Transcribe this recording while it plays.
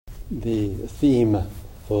The theme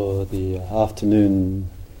for the afternoon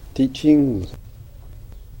teachings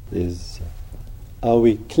is, are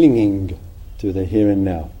we clinging to the here and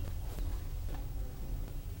now?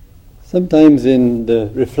 Sometimes in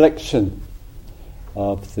the reflection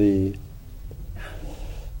of the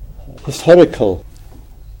historical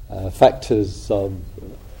factors of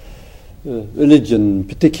religion,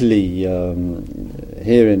 particularly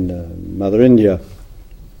here in Mother India,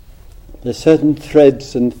 there are certain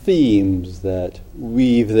threads and themes that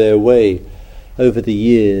weave their way over the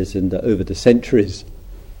years and over the centuries.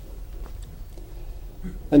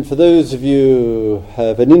 And for those of you who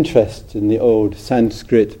have an interest in the old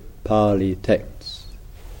Sanskrit Pali texts,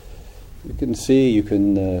 you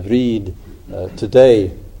can read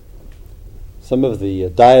today some of the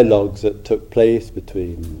dialogues that took place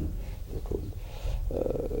between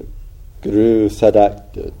Guru,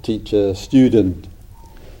 Sadak, teacher, student,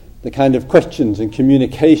 the kind of questions and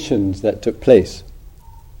communications that took place.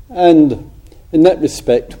 And in that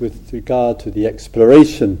respect, with regard to the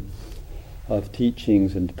exploration of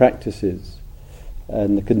teachings and practices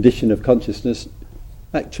and the condition of consciousness,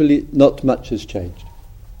 actually not much has changed.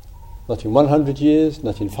 Not in 100 years,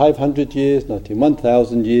 not in 500 years, not in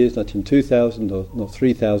 1,000 years, not in 2,000 or not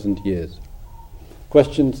 3,000 years.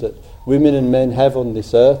 Questions that women and men have on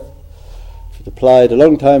this earth, which applied a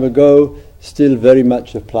long time ago, still very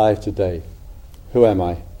much apply today. Who am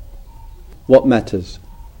I? What matters?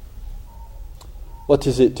 What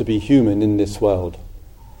is it to be human in this world?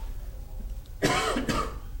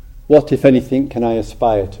 What, if anything, can I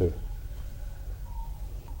aspire to?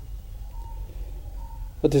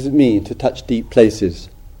 What does it mean to touch deep places?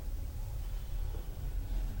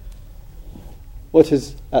 What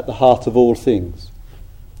is at the heart of all things?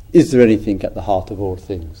 Is there anything at the heart of all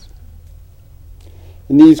things?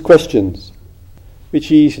 And these questions,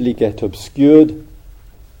 which easily get obscured,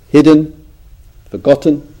 hidden,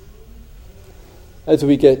 forgotten, as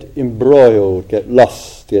we get embroiled, get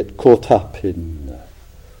lost, get caught up in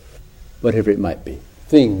whatever it might be.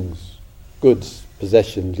 Things, goods,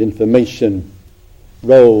 possessions, information,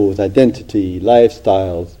 roles, identity,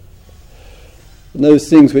 lifestyles, and those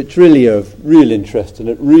things which really are of real interest and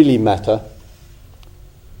that really matter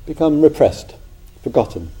become repressed,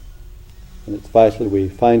 forgotten. And it's vital we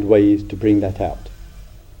find ways to bring that out.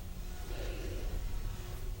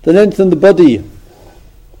 The length of the body,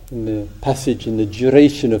 in the passage in the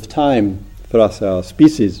duration of time for us, our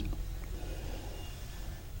species,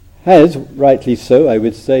 has, rightly so, I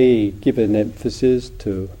would say, given emphasis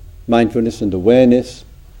to mindfulness and awareness,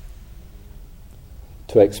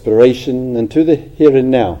 to exploration and to the here and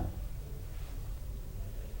now.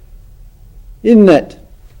 In that,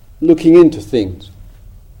 looking into things,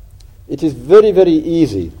 it is very, very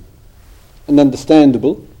easy and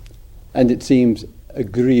understandable, and it seems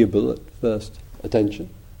agreeable at first attention,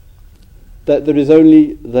 that there is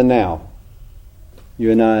only the now.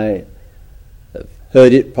 You and I have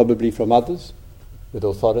heard it probably from others with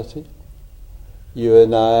authority. You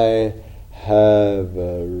and I have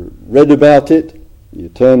read about it, the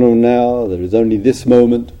eternal now, there is only this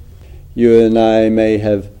moment. You and I may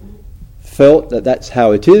have felt that that's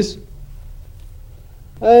how it is.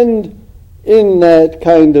 And in that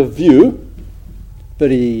kind of view,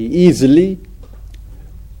 very easily,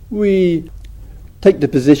 we take the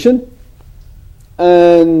position,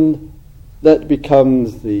 and that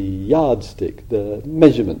becomes the yardstick, the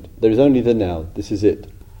measurement. There is only the now, this is it.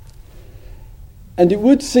 And it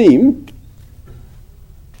would seem,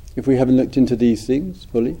 if we haven't looked into these things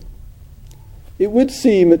fully, it would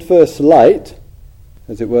seem at first light,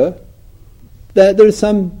 as it were, that there is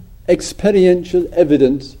some experiential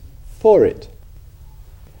evidence for it.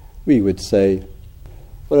 We would say,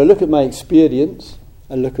 well, I look at my experience,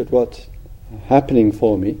 I look at what's happening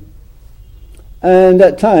for me, and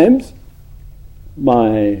at times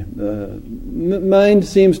my mind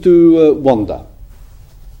seems to wander.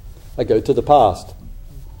 I go to the past,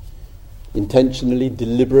 intentionally,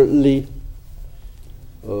 deliberately,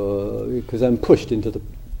 because I'm pushed into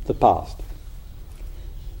the past.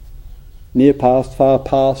 Near past, far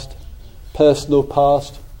past, personal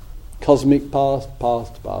past, cosmic past,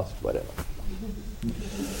 whatever.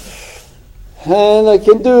 And I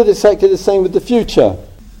can do exactly the same with the future.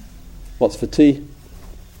 What's for tea?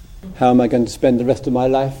 How am I going to spend the rest of my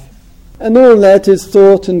life? And all that is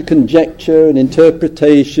thought and conjecture and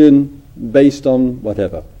interpretation based on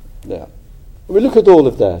whatever. Yeah. We look at all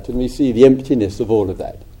of that and we see the emptiness of all of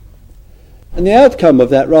that. And the outcome of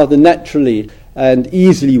that rather naturally and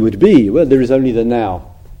easily would be, well, there is only the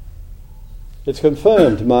now. It's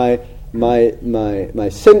confirmed my My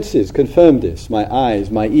senses confirm this. My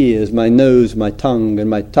eyes, my ears, my nose, my tongue, and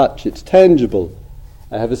my touch. It's tangible.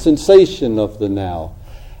 I have a sensation of the now.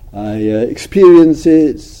 I experience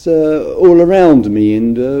it all around me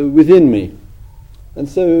and within me. And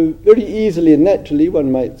so very easily and naturally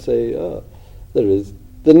one might say, there is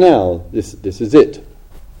the now. This is it.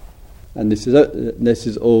 And this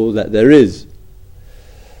is all that there is.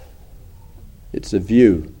 It's a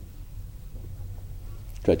view.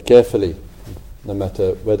 Tread carefully, no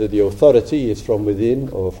matter whether the authority is from within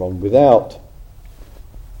or from without.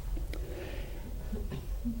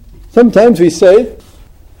 Sometimes we say,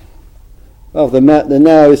 well, the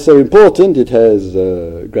now is so important, it has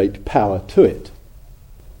great power to it.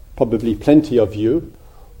 Probably plenty of you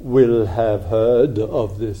will have heard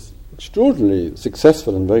of this extraordinarily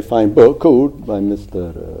successful and very fine book called by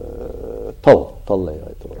Mr. Tolle,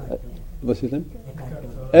 I thought. What's his name?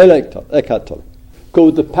 Eckhart Tolle.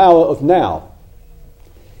 Called The Power of Now.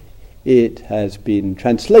 It has been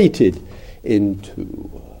translated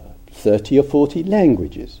into 30 or 40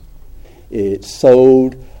 languages. It's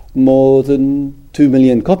sold more than 2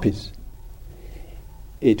 million copies.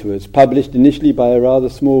 It was published initially by a rather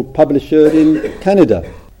small publisher in Canada.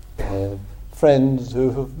 Friends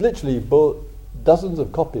who have literally bought dozens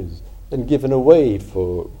of copies and given away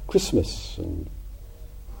for Christmas and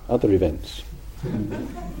other events.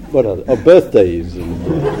 What other? Birthdays and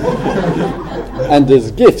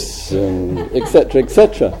as gifts and etc.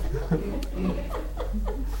 etc.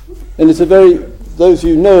 And it's those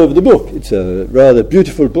who know of the book, it's a rather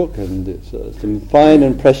beautiful book and it's some fine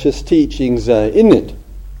and precious teachings in it.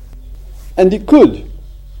 And it could,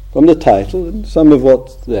 from the title and some of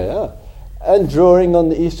what's there, and drawing on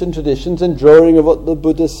the Eastern traditions and drawing of what the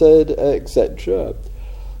Buddha said, etc.,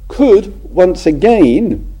 could once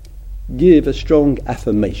again give a strong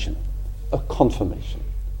affirmation, a confirmation.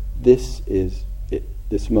 This is it,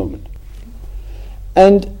 this moment.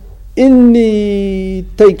 And in the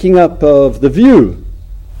taking up of the view,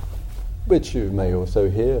 which you may also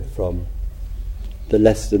hear from the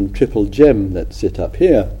less than triple gem that sit up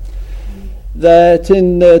here, that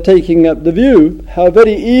in taking up the view, how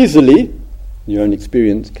very easily, your own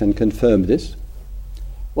experience can confirm this,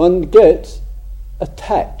 one gets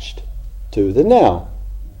attached to the now.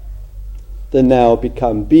 The now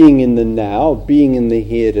being in the now, being in the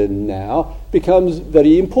here and now, becomes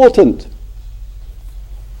very important.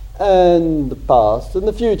 And the past and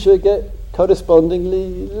the future get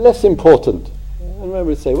correspondingly less important. And when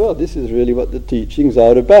we say, well, this is really what the teachings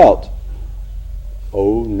are about.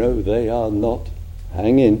 Oh, no, they are not.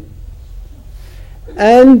 Hang in.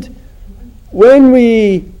 And when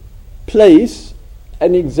we place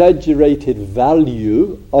an exaggerated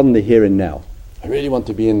value on the here and now, I really want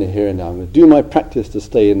to be in the here and now. I'm going to do my practice to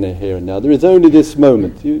stay in the here and now. There is only this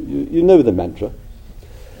moment. You know the mantra.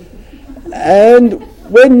 And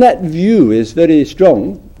when that view is very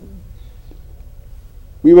strong,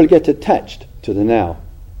 we will get attached to the now.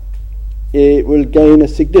 It will gain a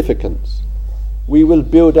significance. We will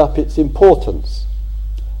build up its importance.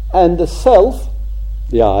 And the self,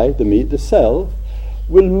 the I, the me, the self,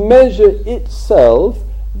 will measure itself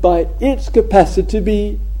by its capacity to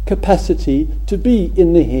be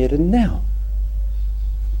in the here and now.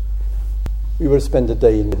 We will spend a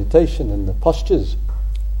day in meditation and the postures,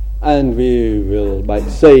 and we might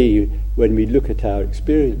say when we look at our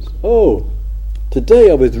experience, oh,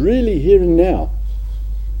 today I was really here and now.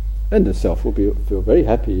 And the self will feel very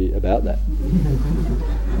happy about that.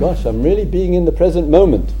 Gosh, I'm really being in the present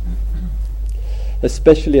moment.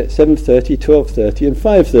 Especially at 7:30, 12:30 and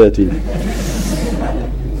 5:30.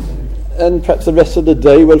 And perhaps the rest of the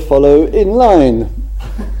day will follow in line.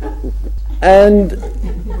 And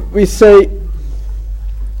we say,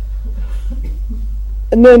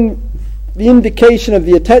 and then the indication of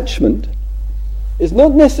the attachment is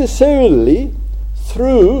not necessarily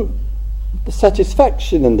through the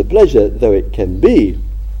satisfaction and the pleasure, though it can be.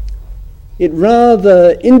 It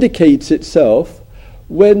rather indicates itself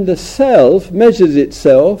when the self measures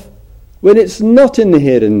itself when it's not in the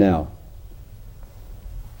here and now.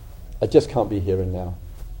 I just can't be here and now.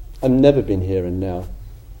 I've never been here and now.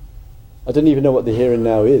 I don't even know what the here and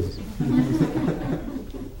now is.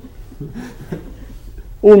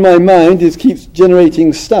 All my mind keeps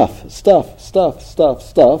generating stuff,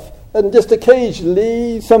 and just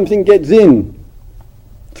occasionally something gets in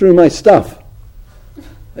through my stuff,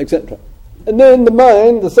 etc. And then the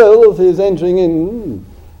mind, the self, is entering in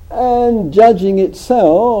and judging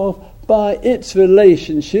itself by its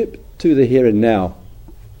relationship to the here and now.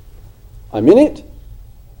 I'm in it?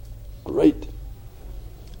 Great.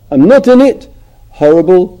 I'm not in it?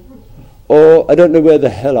 Horrible. Or I don't know where the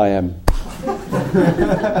hell I am.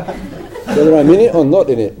 whether I'm in it or not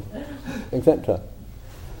in it, etc.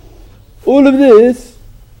 All of this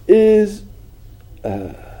is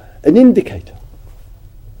an indicator.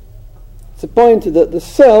 It's a pointer that the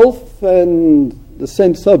self and the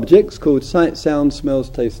sense objects called sight, sound, smells,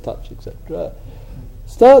 taste, touch, etc.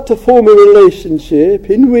 start to form a relationship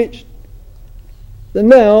in which the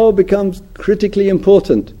now becomes critically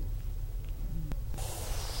important.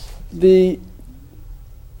 The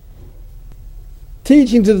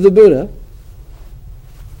teachings of the Buddha,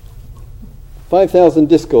 5,000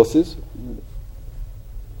 discourses,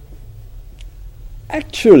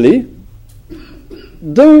 actually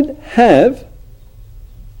don't have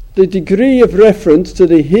the degree of reference to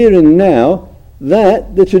the here and now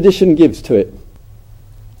that the tradition gives to it.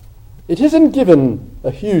 It isn't given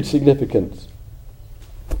a huge significance.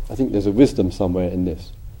 I think there's a wisdom somewhere in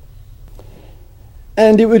this.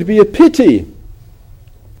 And it would be a pity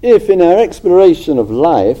if in our exploration of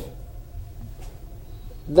life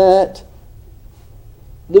that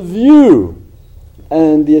the view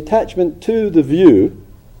and the attachment to the view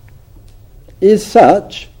is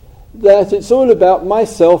such that it's all about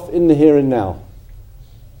myself in the here and now.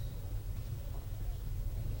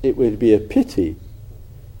 It would be a pity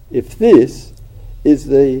if this is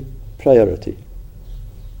the priority.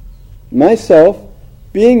 Myself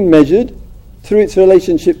being measured through its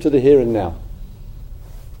relationship to the here and now.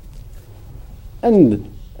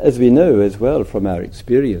 And as we know as well from our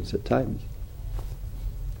experience at times,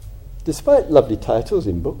 despite lovely titles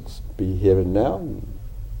in books, Be Here and Now,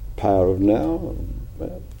 Power of Now,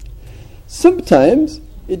 sometimes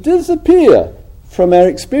it does appear from our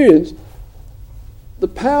experience the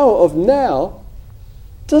power of now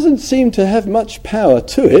doesn't seem to have much power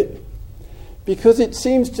to it, because it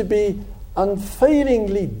seems to be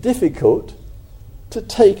unfailingly difficult to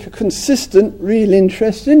take a consistent, real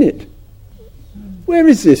interest in it. Where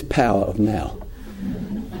is this power of now?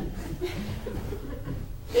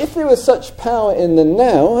 If there was such power in the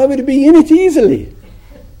now, I would be in it easily.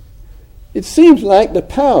 It seems like the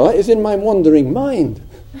power is in my wandering mind.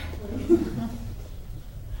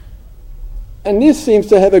 And this seems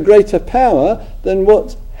to have a greater power than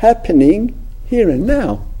what's happening here and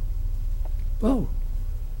now. Whoa.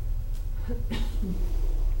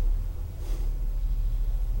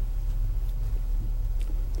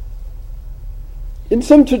 In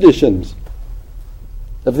some traditions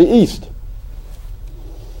of the East,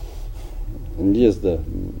 India is the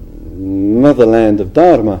motherland of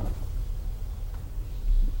Dharma.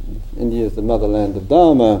 India is the motherland of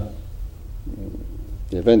Dharma.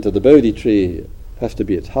 The event of the Bodhi tree has to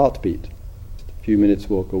be its heartbeat. Just a few minutes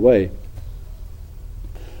walk away.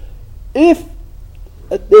 If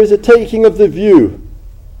there is a taking of the view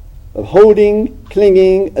of holding,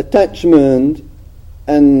 clinging, attachment,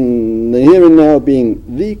 and the here and now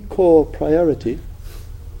being the core priority,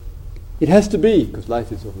 it has to be, because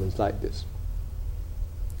life is always like this.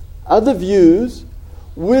 Other views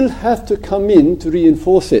will have to come in to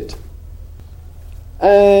reinforce it.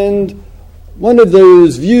 And one of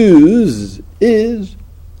those views is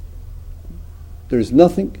there is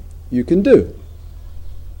nothing you can do.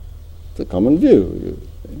 It's a common view.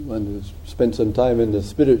 Anyone who's spent some time in the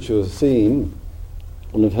spiritual scene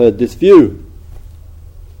will have heard this view,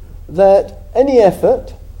 that any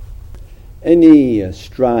effort, any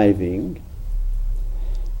striving,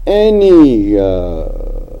 any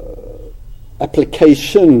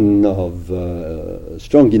application of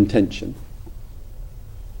strong intention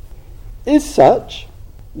is such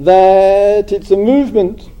that it's a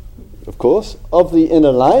movement, of course, of the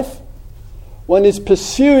inner life. One is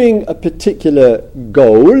pursuing a particular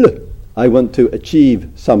goal. I want to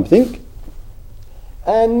achieve something.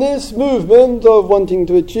 And this movement of wanting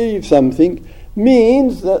to achieve something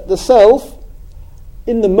means that the self,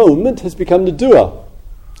 in the moment, has become the doer.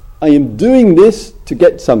 I am doing this to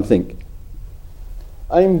get something.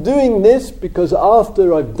 I am doing this because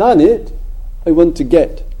after I've done it, I want to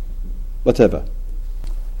get whatever.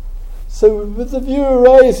 So with the view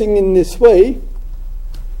arising in this way,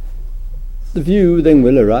 the view then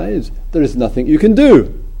will arise, there is nothing you can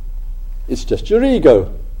do. It's just your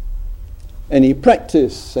ego. Any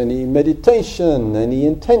practice, any meditation, any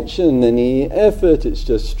intention, any effort, it's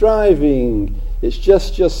just striving. It's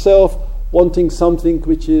just yourself wanting something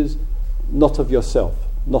which is not of yourself,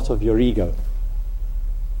 not of your ego.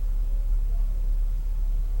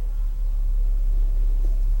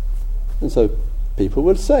 And so people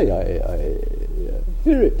will say, I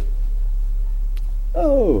hear it.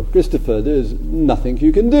 Oh, Christopher, there's nothing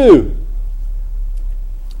you can do.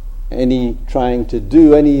 Any trying to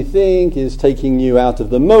do anything is taking you out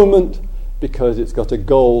of the moment, because it's got a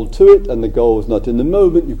goal to it, and the goal is not in the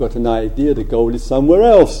moment. You've got an idea, the goal is somewhere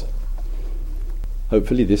else.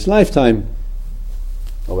 Hopefully this lifetime,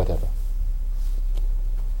 or whatever.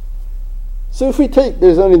 So if we take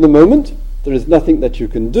there's only the moment, there is nothing that you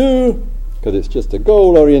can do, because it's just a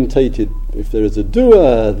goal-orientated. If there is a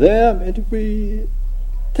doer there, and if we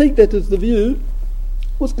take that as the view,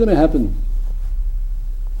 what's going to happen?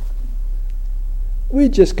 We're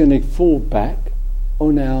just going to fall back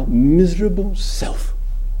on our miserable self.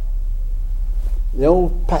 The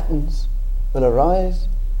old patterns will arise.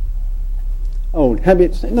 Old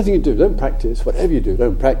habits, nothing you do, don't practice. Whatever you do,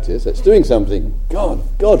 don't practice. That's doing something. God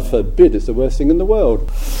forbid, it's the worst thing in the world.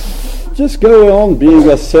 Just go on being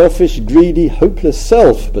a selfish, greedy, hopeless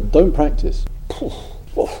self, but don't practice.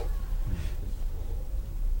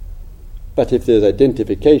 But if there's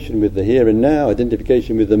identification with the here and now,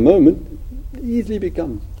 identification with the moment, it easily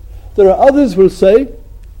becomes. There are others who will say,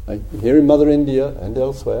 here in Mother India and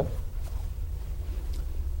elsewhere,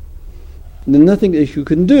 there's nothing that you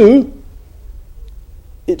can do,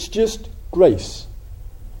 it's just grace.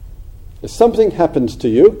 If something happens to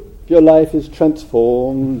you, if your life is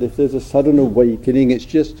transformed, if there's a sudden awakening, it's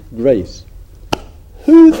just grace.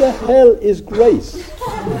 Who the hell is grace?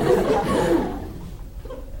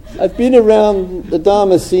 I've been around the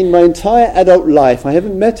Dharma scene my entire adult life. I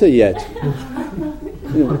haven't met her yet.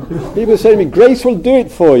 People say to me, Grace will do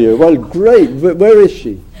it for you. Well, great. Where is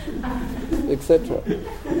she? Etc.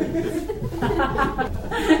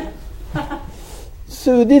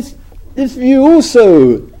 So this view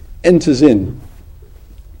also enters in.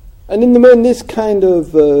 And in the moment this kind of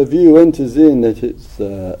view enters in, that it's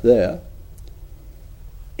there,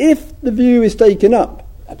 if the view is taken up,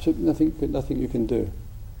 absolutely nothing you can do.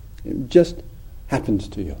 It just happens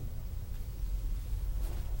to you.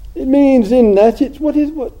 It means in that it's what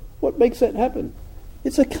makes that happen?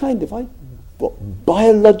 It's a kind of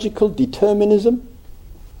biological determinism.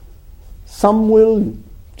 Some will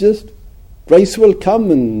just, grace will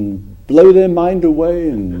come and blow their mind away,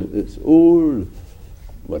 and it's all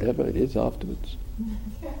whatever it is afterwards.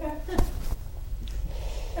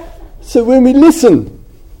 So when we listen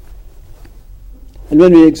and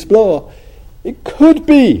when we explore, it could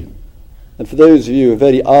be, and for those of you who are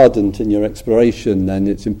very ardent in your exploration, then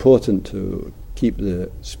it's important to keep the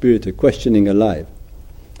spirit of questioning alive.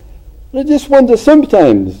 And I just wonder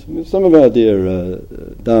sometimes, some of our dear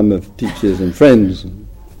Dharma teachers and friends in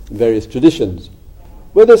various traditions,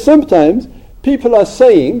 whether sometimes people are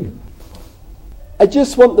saying, I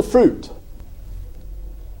just want the fruit.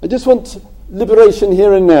 I just want liberation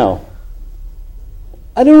here and now.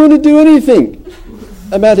 I don't want to do anything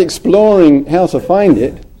about exploring how to find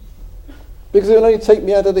it, because it will only take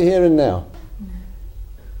me out of the here and now.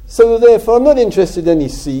 So therefore I'm not interested in any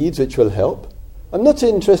seeds which will help. I'm not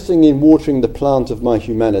interested in watering the plant of my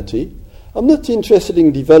humanity. I'm not interested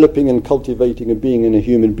in developing and cultivating and being a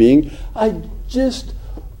human being. I just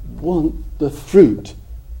want the fruit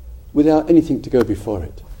without anything to go before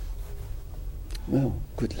it. Well,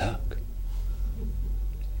 good luck.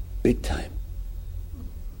 Big time.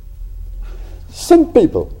 Some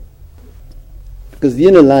people, because the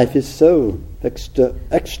inner life is so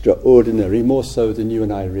extraordinary, more so than you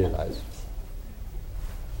and I realize.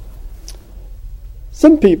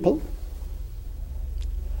 Some people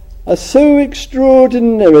are so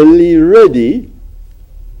extraordinarily ready,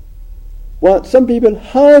 what some people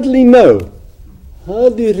hardly know,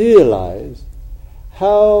 hardly realize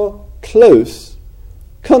how close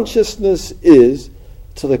consciousness is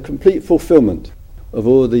to the complete fulfillment of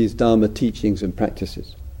all these Dharma teachings and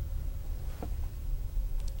practices.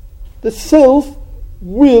 The self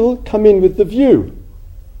will come in with the view.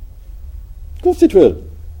 Of course it will.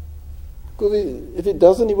 Because if it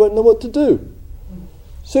doesn't, he won't know what to do.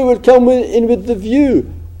 So it will come in with the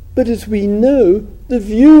view. But as we know, the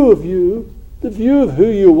view of you, the view of who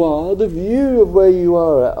you are, the view of where you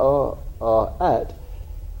are at,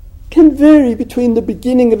 can vary between the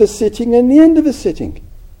beginning of a sitting and the end of a sitting.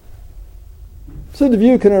 So the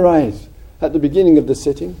view can arise at the beginning of the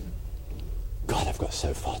sitting. God, I've got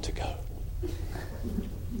so far to go.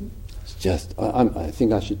 It's just, I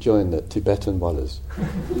think I should join the Tibetan Wallahs.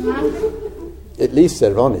 At least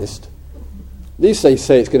they're honest. At least they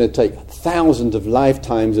say it's going to take thousands of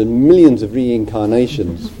lifetimes and millions of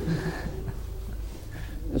reincarnations.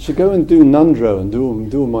 I should go and do Nandro and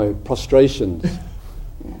do my prostrations.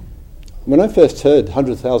 When I first heard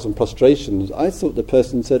 100,000 prostrations, I thought the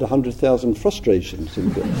person said 100,000 frustrations.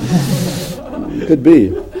 Could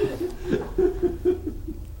be.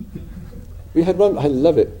 We had one, I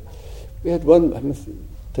love it. We had one,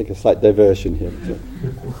 take a slight diversion here.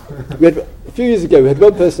 A few years ago, we had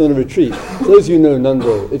one person on a retreat. For those of you who know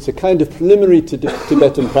Nandro, it's a kind of preliminary to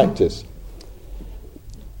Tibetan practice.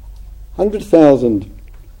 100,000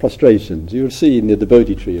 prostrations. You'll see near the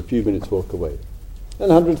Bodhi tree, a few minutes walk away. And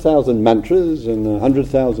 100,000 mantras and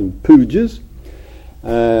 100,000 pujas.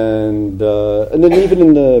 And then even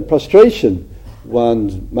in the prostration,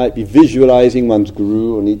 one might be visualizing one's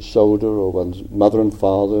guru on each shoulder or one's mother and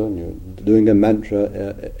father, and you're doing a mantra,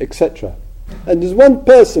 etc. And there's one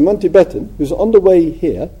person, one Tibetan, who's on the way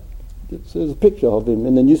here, there's a picture of him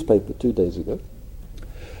in the newspaper 2 days ago,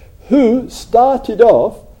 who started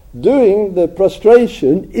off doing the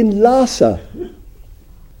prostration in Lhasa.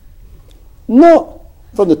 Not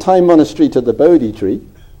from the Thai monastery to the Bodhi tree,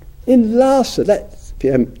 in Lhasa,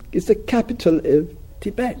 it's the capital of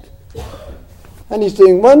Tibet. And he's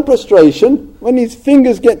doing one prostration. When his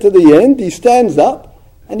fingers get to the end, he stands up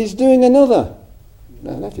and he's doing another.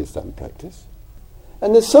 Now that is some practice.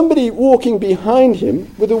 And there's somebody walking behind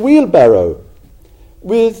him with a wheelbarrow,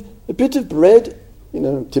 with a bit of bread,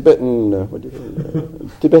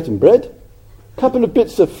 Tibetan Tibetan bread, a couple of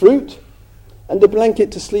bits of fruit, and a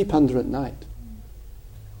blanket to sleep under at night.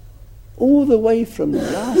 All the way from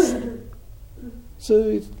Lhasa.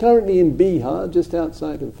 So he's currently in Bihar, just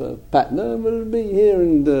outside of Patna, and will be here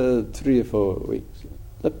in 3 or 4 weeks.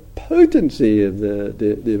 The potency of the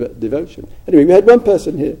devotion. Anyway, we had one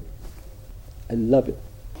person here, I love it,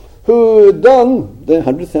 who had done the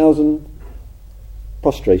 100,000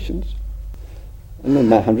 prostrations, and then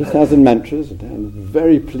 100,000 mantras, and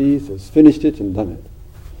very pleased, has finished it and done it.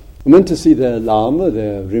 And went to see their Lama,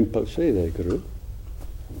 their Rinpoche, their Guru.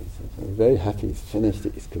 I'm very happy he's finished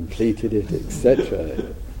it, he's completed it,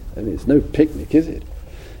 etc. I mean, it's no picnic, is it?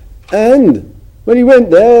 And when he went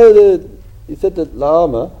there, he said that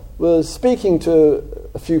Lama was speaking to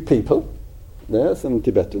a few people there, some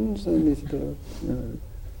Tibetans, and he said,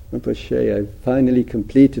 Rinpoche, I finally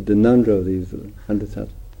completed the Nandro of these 100,000.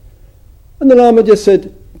 And the Lama just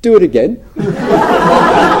said, do it again.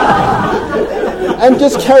 And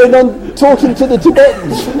just carried on talking to the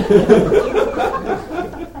Tibetans.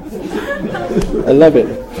 I love it.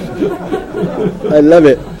 I love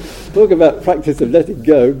it. Talk about practice of letting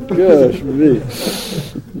go. Gosh me.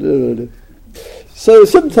 So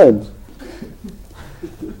sometimes,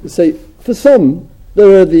 say, for some,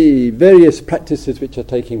 there are the various practices which are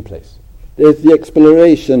taking place. There's the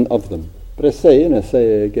exploration of them. But I say, and I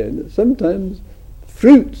say again, that sometimes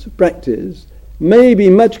fruit practice may be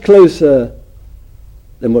much closer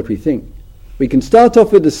than what we think. We can start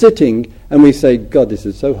off with the sitting and we say, God, this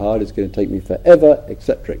is so hard, it's going to take me forever,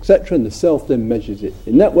 etc., etc., and the self then measures it.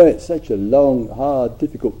 In that way, it's such a long, hard,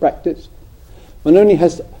 difficult practice. One only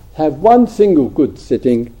has to have one single good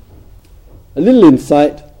sitting, a little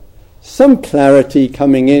insight, some clarity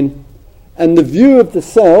coming in, and the view of the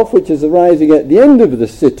self, which is arising at the end of the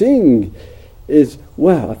sitting, is,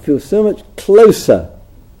 wow, I feel so much closer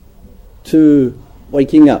to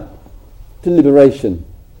waking up, to liberation,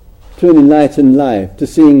 to an enlightened life, to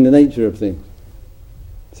seeing the nature of things.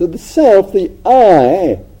 So the self, the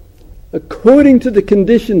I, according to the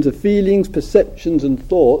conditions of feelings, perceptions and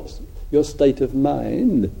thoughts, your state of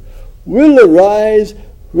mind, will arise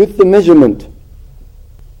with the measurement.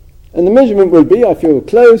 And the measurement will be, I feel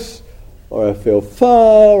close, or I feel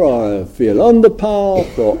far, or I feel on the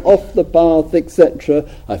path, or off the path, etc.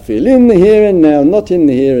 I feel in the here and now, not in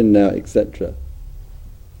the here and now, etc.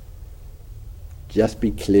 Just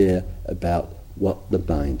be clear about what the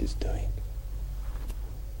mind is doing.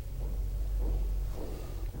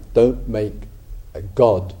 Don't make a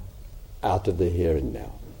God out of the here and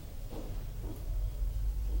now.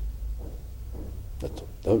 That's all.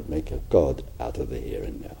 Don't make a God out of the here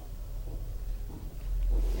and now.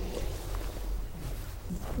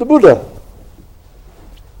 The Buddha,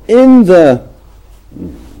 in the,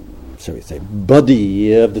 shall we say,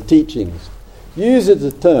 body of the teachings, uses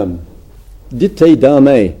the term Ditte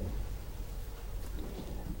Dharma.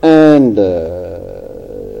 And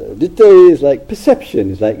Ditte is like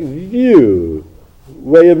perception, is like view,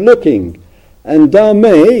 way of looking. And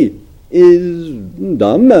Dharma is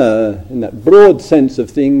Dhamma, in that broad sense of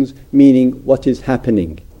things, meaning what is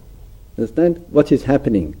happening. Understand? What is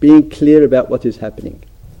happening. Being clear about what is happening.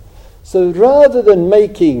 So rather than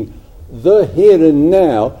making the here and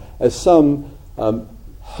now as some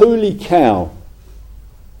holy cow,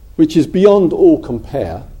 which is beyond all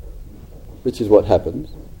compare, which is what happens,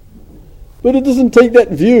 but it doesn't take that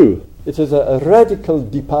view. It is a radical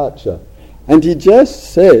departure. And he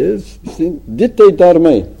just says, Ditte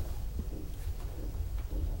Dharma.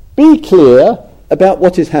 Be clear about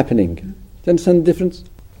what is happening. Do you understand the difference?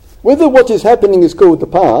 Whether what is happening is called the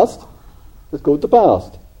past, it's called the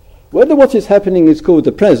past. Whether what is happening is called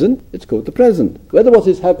the present, it's called the present. Whether what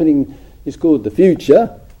is happening is called the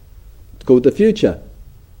future, it's called the future.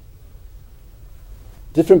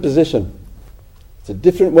 Different position. It's a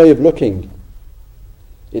different way of looking.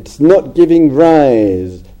 It's not giving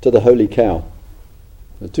rise to the holy cow.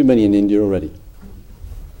 There are too many in India already.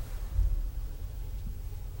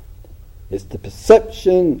 It's the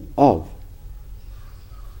perception of.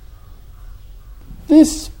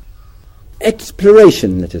 This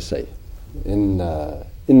exploration, let us say, in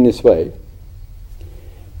this way,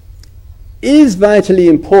 is vitally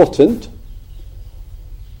important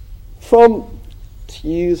from, to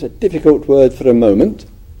use a difficult word for a moment,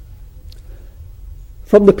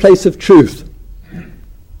 from the place of truth.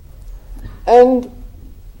 And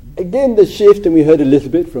again the shift, and we heard a little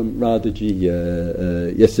bit from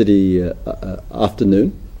Radhaji yesterday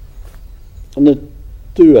afternoon, on the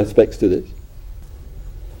two aspects to this.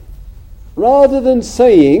 Rather than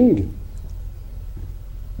saying,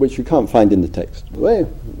 which you can't find in the text,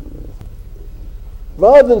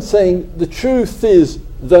 rather than saying the truth is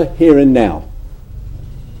the here and now.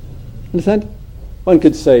 Understand? One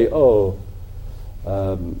could say,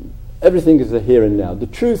 everything is the here and now. The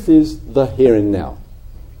truth is the here and now.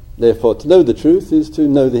 Therefore, to know the truth is to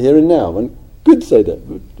know the here and now. One could say that,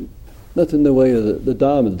 but not in the way of the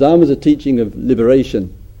Dharma. The Dharma is a teaching of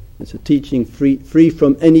liberation. It's a teaching free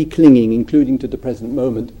from any clinging, including to the present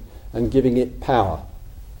moment, and giving it power.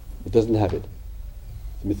 It doesn't have it.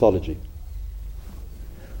 It's mythology.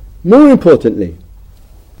 More importantly,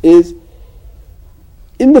 is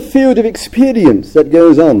in the field of experience that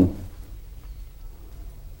goes on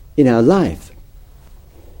in our life.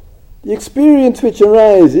 The experience which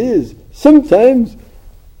arises, sometimes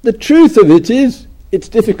the truth of it is, it's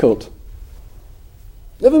difficult.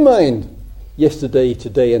 Never mind yesterday,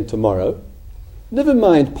 today and tomorrow. Never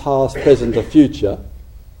mind past, present or future.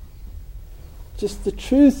 Just the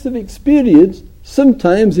truth of experience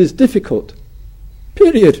sometimes is difficult.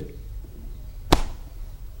 Period.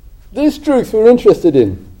 This truth we're interested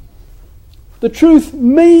in. The truth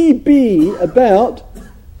may be about,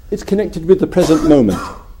 it's connected with the present moment.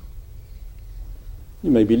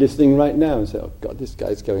 You may be listening right now and say, oh God, this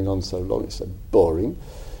guy's going on so long, it's so boring.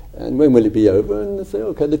 And when will it be over? And they say,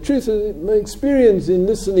 okay, the truth of my experience in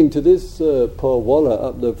listening to this poor Walla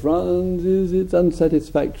up the front is it's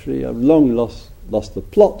unsatisfactory. I've long lost the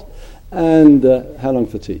plot. And how long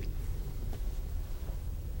for tea?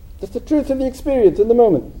 That's the truth of the experience in the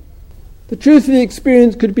moment. The truth of the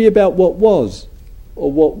experience could be about what was,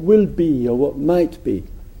 or what will be, or what might be.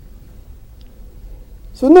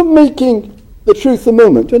 So we're not making the truth the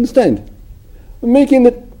moment, do you understand? We're making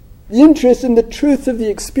the interest in the truth of the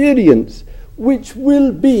experience, which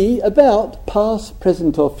will be about past,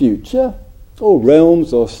 present or future, or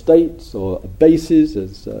realms or states or bases,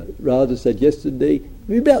 as Radha said yesterday. It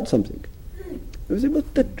will be about something. It was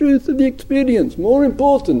the truth of the experience, more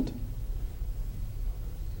important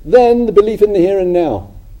than the belief in the here and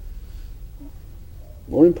now.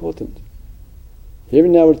 More important. Here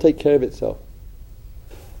and now will take care of itself.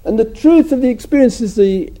 And the truth of the experience is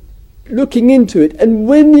the looking into it, and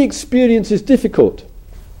when the experience is difficult,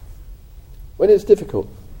 when it's difficult,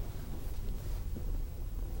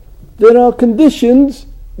 there are conditions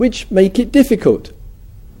which make it difficult.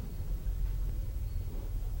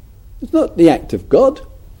 It's not the act of God.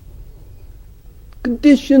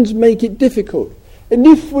 Conditions make it difficult. And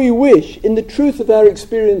if we wish, in the truth of our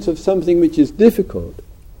experience of something which is difficult,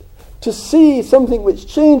 to see something which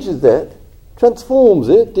changes that, transforms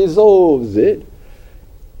it, dissolves it,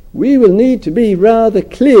 we will need to be rather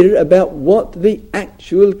clear about what the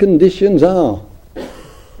actual conditions are,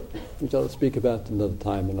 which I'll speak about another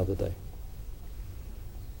time, another day.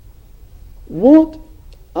 What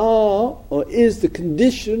are or is the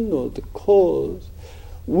condition or the cause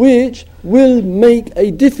which will make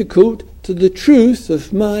a difficult to the truth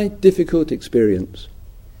of my difficult experience?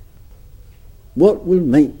 What will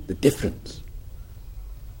make the difference?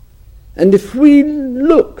 And if we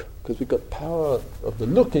look, because we've got power of the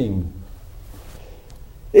looking,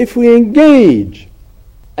 if we engage,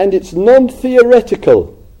 and it's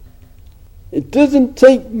non-theoretical, it doesn't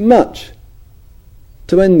take much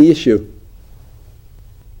to end the issue.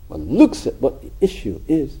 One looks at what the issue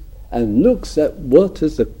is, and looks at what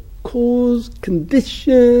is the cause,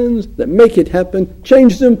 conditions that make it happen,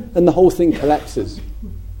 change them, and the whole thing collapses.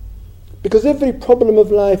 Because every problem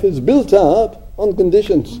of life is built up on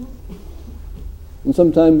conditions. And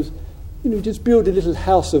sometimes, just build a little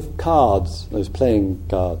house of cards, those playing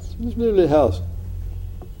cards. Just build a little house.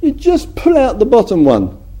 You just pull out the bottom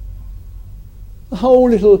one. the whole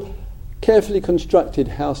little carefully constructed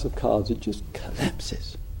house of cards, it just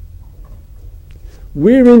collapses.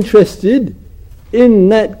 We're interested in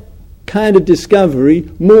that kind of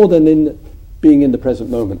discovery more than in being in the present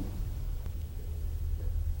moment.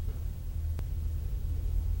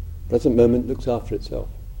 Present moment looks after itself.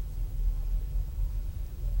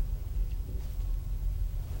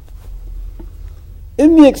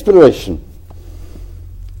 In the exploration,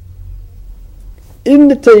 in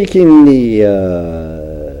the taking the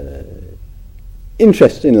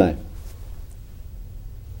interest in life,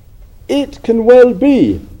 it can well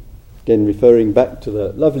be, again referring back to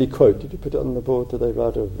the lovely quote, did you put it on the board today,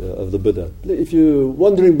 Radha, of the Buddha? If you're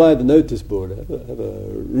wandering by the notice board, have a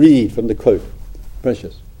read from the quote.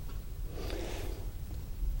 Precious.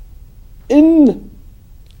 In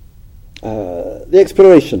the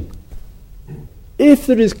exploration, if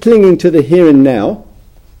there is clinging to the here and now,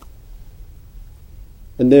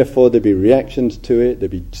 and therefore there be reactions to it, there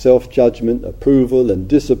be self-judgment, approval and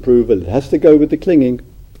disapproval, it has to go with the clinging.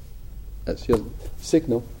 That's your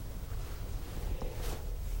signal.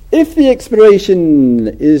 If the exploration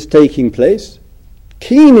is taking place,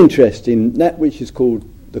 keen interest in that which is called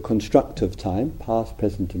the constructive time, past,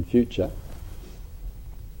 present and future,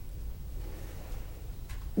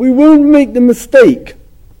 we won't make the mistake,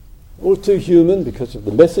 all too human because of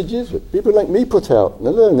the messages that people like me put out,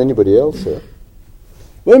 never than anybody else here,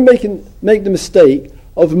 won't make the mistake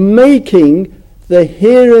of making the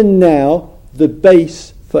here and now the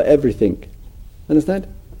base for everything. Understand?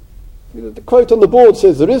 The quote on the board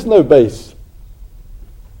says there is no base.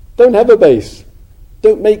 Don't have a base.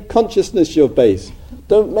 Don't make consciousness your base.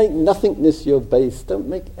 Don't make nothingness your base. Don't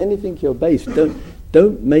make anything your base.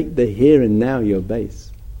 Don't make the here and now your base.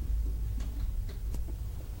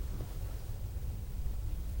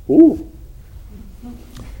 Ooh.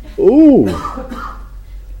 Ooh.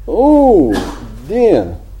 Oh,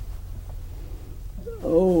 dear.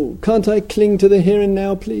 Oh, can't I cling to the here and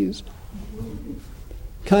now, please?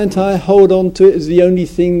 Can't I hold on to it as the only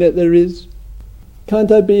thing that there is?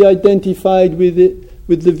 Can't I be identified with it,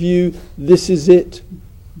 with the view, this is it?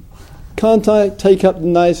 Can't I take up the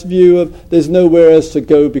nice view of there's nowhere else to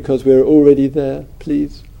go because we're already there,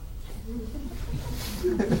 please?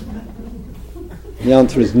 The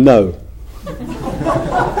answer is no.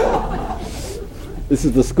 This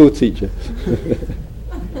is the school teacher.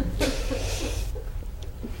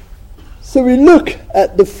 So we look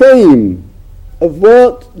at the frame of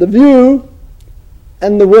what the view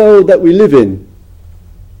and the world that we live in.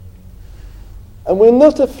 And we're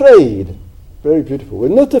not afraid, very beautiful, we're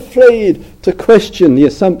not afraid to question the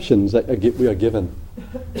assumptions that we are given.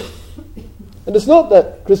 And it's not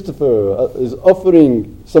that Christopher is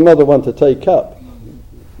offering some other one to take up.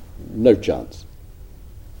 No chance.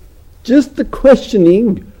 Just the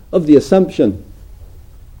questioning of the assumption.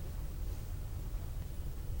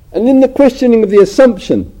 And in the questioning of the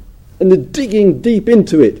assumption and the digging deep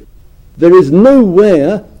into it, there is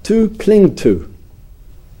nowhere to cling to.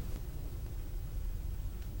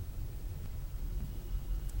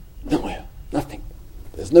 Nowhere. Nothing.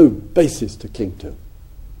 There's no basis to cling to.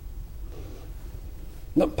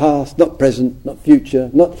 Not past, not present, not future,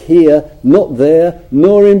 not here, not there,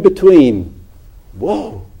 nor in between.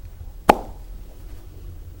 Whoa!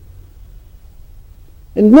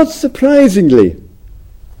 And not surprisingly,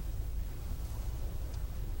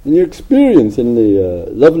 in your experience in the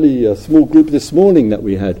lovely small group this morning that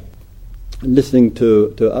we had, listening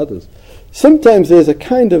to others, sometimes there's a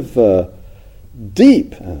kind of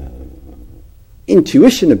deep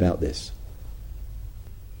intuition about this.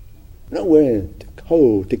 Nowhere to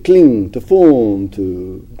hold, to cling, to form,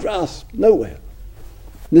 to grasp, nowhere.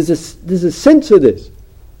 There's a sense of this.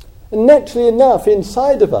 And naturally enough,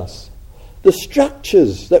 inside of us, the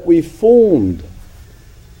structures that we've formed,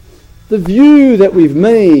 the view that we've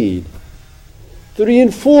made, the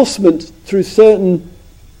reinforcement through certain,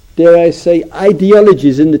 dare I say,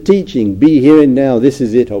 ideologies in the teaching, be here and now, this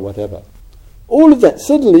is it, or whatever. All of that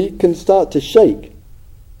suddenly can start to shake,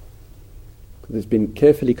 because it's been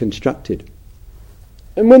carefully constructed.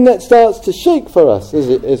 And when that starts to shake for us, as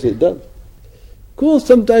it does, of course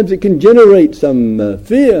sometimes it can generate some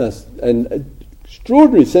fear and an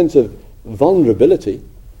extraordinary sense of vulnerability.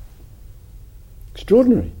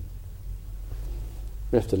 Extraordinary.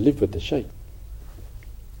 We have to live with the shake.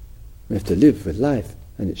 We have to live with life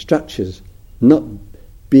and its structures not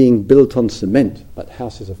being built on cement, but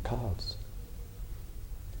houses of cards.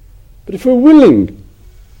 But if we're willing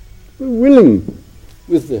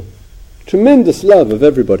with the tremendous love of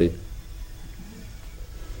everybody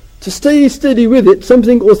to stay steady with it,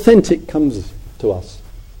 something authentic comes to us.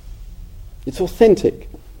 It's authentic.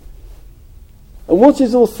 And what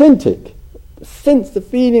is authentic, the sense, the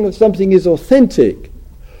feeling of something is authentic,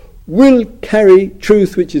 will carry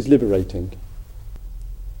truth which is liberating.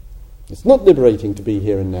 It's not liberating to be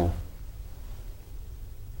here and now.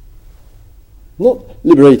 Not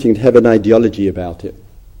liberating to have an ideology about it.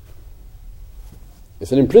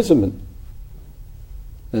 It's an imprisonment.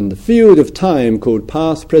 And the field of time called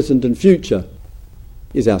past, present and future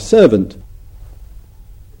is our servant,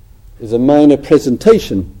 is a minor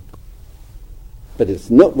presentation, but it's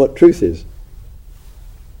not what truth is.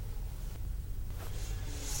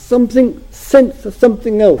 Something, sense of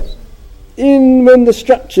something else. In when the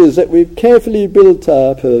structures that we've carefully built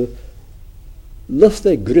up have lost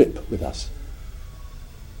their grip with us.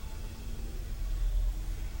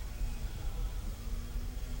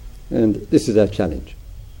 And this is our challenge.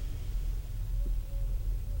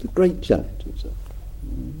 It's a great challenge. It's a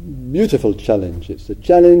beautiful challenge. It's a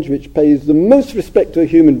challenge which pays the most respect to a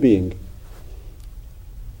human being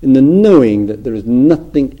in the knowing that there is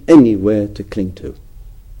nothing anywhere to cling to,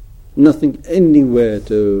 nothing anywhere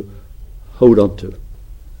to hold on to.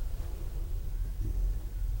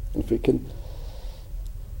 If we can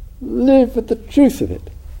live with the truth of it,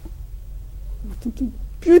 something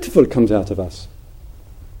beautiful comes out of us.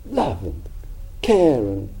 Love and care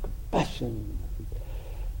and compassion,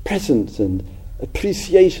 presence and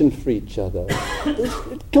appreciation for each other.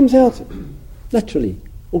 It comes out naturally,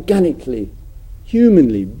 organically,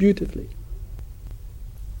 humanly, beautifully.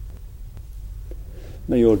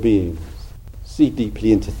 May your beings see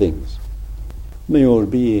deeply into things. May all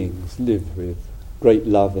beings live with great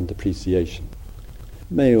love and appreciation.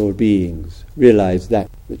 May all beings realize that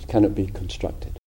which cannot be constructed.